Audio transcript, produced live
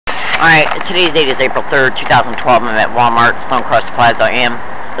Alright, today's date is April 3rd, 2012. I'm at Walmart, Stonecrest Plaza.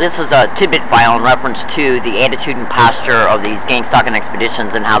 This is a tidbit file in reference to the attitude and posture of these gang stalking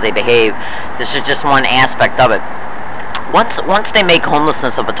expeditions and how they behave. This is just one aspect of it. Once they make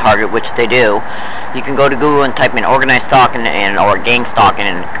homelessness of a target, which they do, you can go to Google and type in organized stalking or gang stalking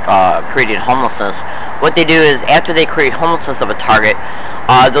and creating homelessness. What they do is, after they create homelessness of a target,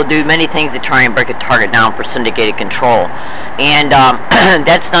 they'll do many things to try and break a target down for syndicated control. And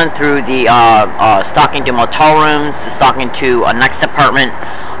that's done through the stalking to motel rooms, the stalking to a next apartment,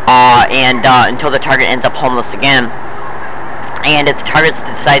 and until the target ends up homeless again. And if the target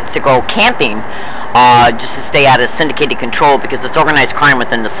decides to go camping, just to stay out of syndicated control, because it's organized crime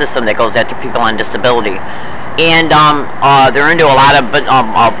within the system that goes after people on disability. And they're into a lot of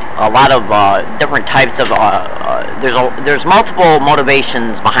different types of there's multiple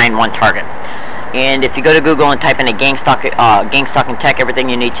motivations behind one target. And if you go to Google and type in a gang stalking tech, everything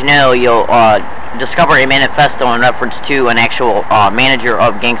you need to know, you'll discover a manifesto in reference to an actual manager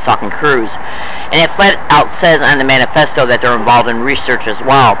of gang stalking crews. And it flat out says on the manifesto that they're involved in research as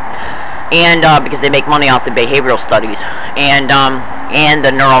well. And because they make money off the behavioral studies and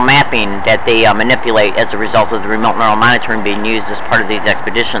the neural mapping that they manipulate as a result of the remote neural monitoring being used as part of these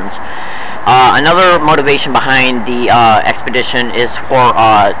expeditions. Another motivation behind the expedition is for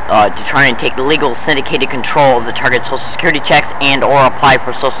to try and take legal syndicated control of the target's social security checks and or apply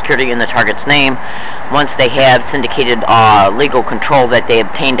for social security in the target's name once they have syndicated legal control that they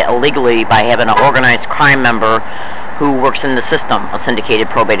obtained illegally by having an organized crime member who works in the system, a syndicated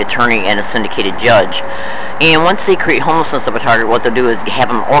probate attorney and a syndicated judge. And once they create homelessness of a target, what they'll do is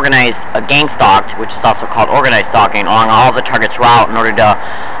have them organized, gang stalked, which is also called organized stalking, along all the target's route in order to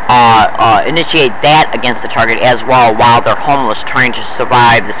initiate that against the target as well while they're homeless, trying to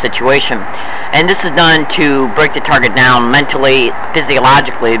survive the situation. And this is done to break the target down mentally,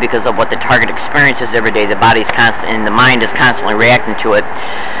 physiologically, because of what the target experiences every day. The body's constant, and the mind is constantly reacting to it.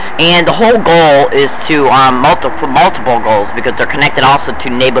 And the whole goal is to multiple goals, because they're connected also to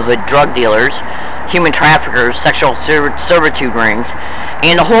neighborhood drug dealers, human traffickers, sexual servitude rings,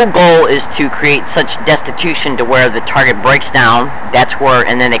 and the whole goal is to create such destitution to where the target breaks down. That's where,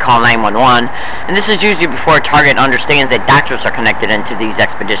 and then they call 911, and this is usually before a target understands that doctors are connected into these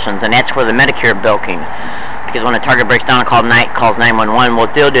expeditions, and that's where the Medicare bilking, because when a target breaks down and calls 911,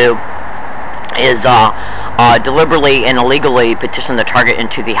 what they'll do is deliberately and illegally petition the target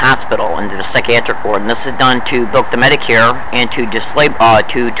into the hospital, into the psychiatric ward, and this is done to bilk the Medicare and to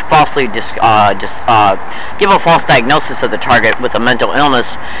falsely give a false diagnosis of the target with a mental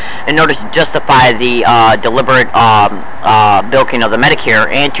illness in order to justify the deliberate bilking of the Medicare,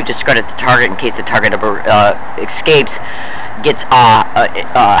 and to discredit the target in case the target ever escapes, gets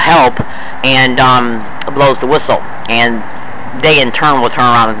help, and blows the whistle. And they in turn will turn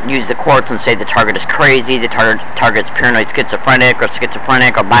around and use the courts and say the target is crazy, the target's paranoid schizophrenic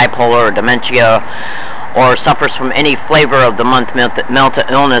or bipolar or dementia, or suffers from any flavor of the mental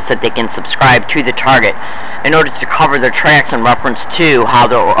illness that they can subscribe to the target, in order to cover their tracks in reference to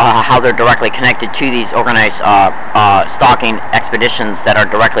how they're directly connected to these organized stalking expeditions that are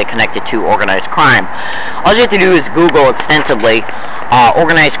directly connected to organized crime. All you have to do is Google extensively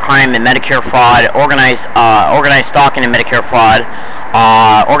organized crime and Medicare fraud, organized stalking and Medicare fraud,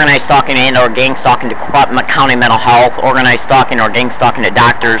 organized stalking and or gang stalking to county mental health, organized stalking or gang stalking to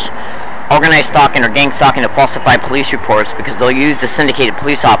doctors, organized stalking or gang stalking to falsify police reports, because they'll use the syndicated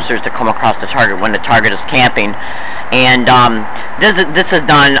police officers to come across the target when the target is camping. And this is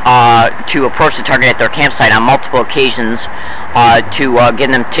done to approach the target at their campsite on multiple occasions to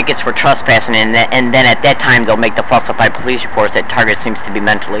give them tickets for trespassing, and then at that time they'll make the falsified police reports that target seems to be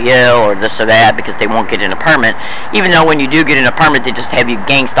mentally ill or this or that, because they won't get an apartment, even though when you do get an apartment they just have you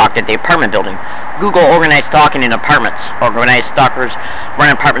gang stalked at the apartment building. Google organized stalking in apartments. Organized stalkers run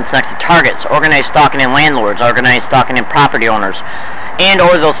apartments next to targets. Organized stalking in landlords. Organized stalking in property owners. And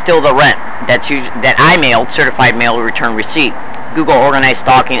or they'll steal the rent that I mailed, certified mail return receipt. Google organized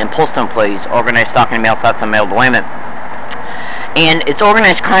stalking and postal employees. Organized stalking, mail theft, and mail delayments. And it's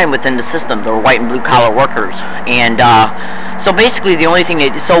organized crime within the system. They're white and blue collar workers. And so basically the only thing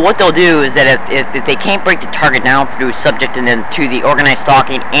what they'll do is that if they can't break the target down through subjecting them to the organized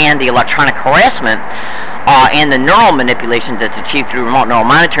stalking and the electronic harassment and the neural manipulations that's achieved through remote neural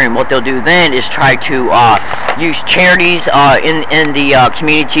monitoring, what they'll do then is try to use charities in the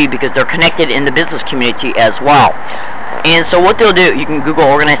community, because they're connected in the business community as well. And so what they'll do, you can Google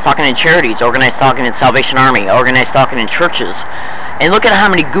organized stalking in charities, organized stalking in Salvation Army, organized stalking in churches, and look at how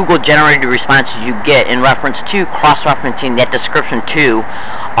many Google generated responses you get in reference to, cross-referencing that description to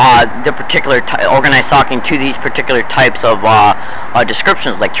the particular organized stalking to these particular types of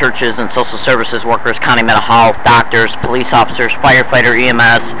descriptions, like churches and social services workers, county mental health, doctors, police officers, firefighter,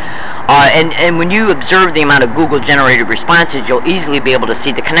 EMS. And when you observe the amount of Google generated responses, you'll easily be able to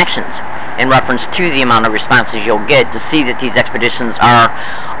see the connections in reference to the amount of responses you'll get, to see that these expeditions are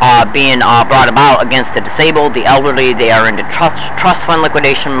being brought about against the disabled, the elderly. They are into trust fund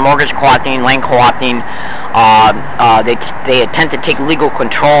liquidation, mortgage co-opting, land co-opting. They attempt to take legal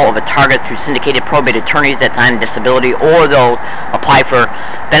control of a target through syndicated probate attorneys that's on disability, or they'll apply for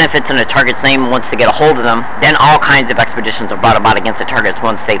benefits in a target's name once they get a hold of them. Then all kinds of expeditions are brought about against the targets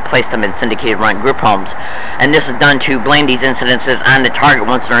once they place them in syndicated run group homes. And this is done to blame these incidences on the target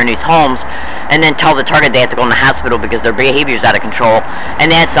once they're in these homes, and then tell the target they have to go in the hospital because their behavior is out of control.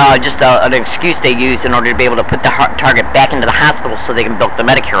 And that's just an excuse they use in order to be able to put the target back into the hospital so they can bilk the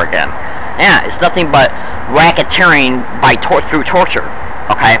Medicare again. Yeah, it's nothing but racketeering through torture,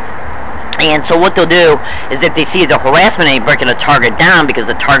 okay? And so what they'll do is, if they see the harassment ain't breaking a target down, because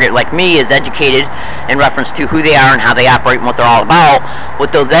the target, like me, is educated in reference to who they are and how they operate and what they're all about,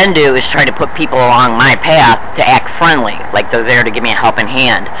 what they'll then do is try to put people along my path to act friendly, like they're there to give me a helping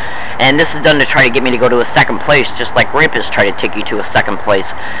hand. And this is done to try to get me to go to a second place, just like rapists try to take you to a second place.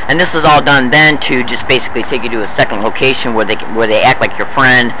 And this is all done then to just basically take you to a second location where they act like your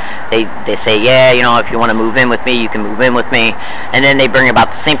friend. They say, yeah, you know, if you want to move in with me, you can move in with me. And then they bring about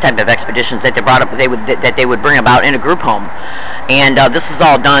the same type of expeditions that they brought up, that they would bring about in a group home. And this is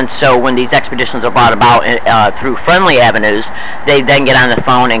all done so when these expeditions are brought about through friendly avenues, they then get on the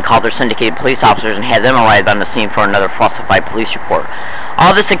phone and call their syndicated police officers and have them arrive on the scene for another falsified police report.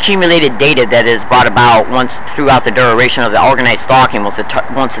 All this accumulated data that is brought about throughout the duration of the organized stalking, once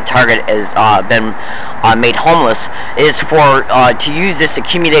the target has been made homeless, is to use this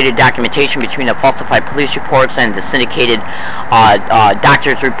accumulated documentation between the falsified police reports and the syndicated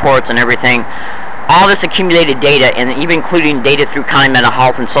doctors' reports and everything. All this accumulated data, and even including data through county mental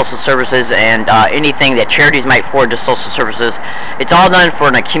health and social services and anything that charities might forward to social services, it's all done for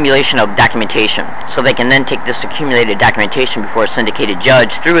an accumulation of documentation. So they can then take this accumulated documentation before a syndicated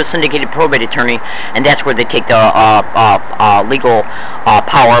judge through a syndicated probate attorney, and that's where they take the legal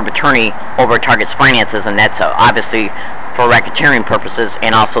power of attorney over a target's finances, and that's obviously for racketeering purposes,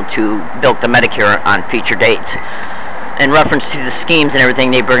 and also to bilk the Medicare on future dates. In reference to the schemes and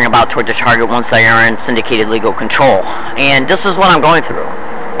everything they bring about toward the target once they are in syndicated legal control. And this is what I'm going through,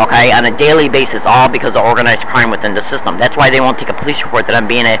 okay, on a daily basis, all because of organized crime within the system. That's why they won't take a police report that I'm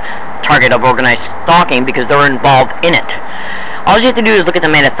being a target of organized stalking, because they're involved in it. All you have to do is look at the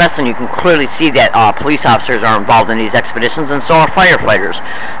manifesto, and you can clearly see that police officers are involved in these expeditions, and so are firefighters.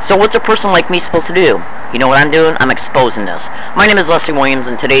 So what's a person like me supposed to do? You know what I'm doing? I'm exposing this. My name is Leslie Williams,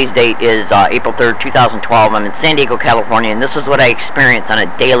 and today's date is April 3rd, 2012. I'm in San Diego, California, and this is what I experience on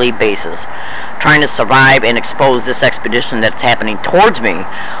a daily basis, trying to survive and expose this expedition that's happening towards me,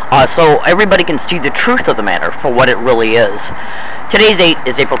 so everybody can see the truth of the matter for what it really is. Today's date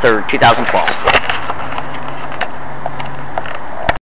is April 3rd, 2012.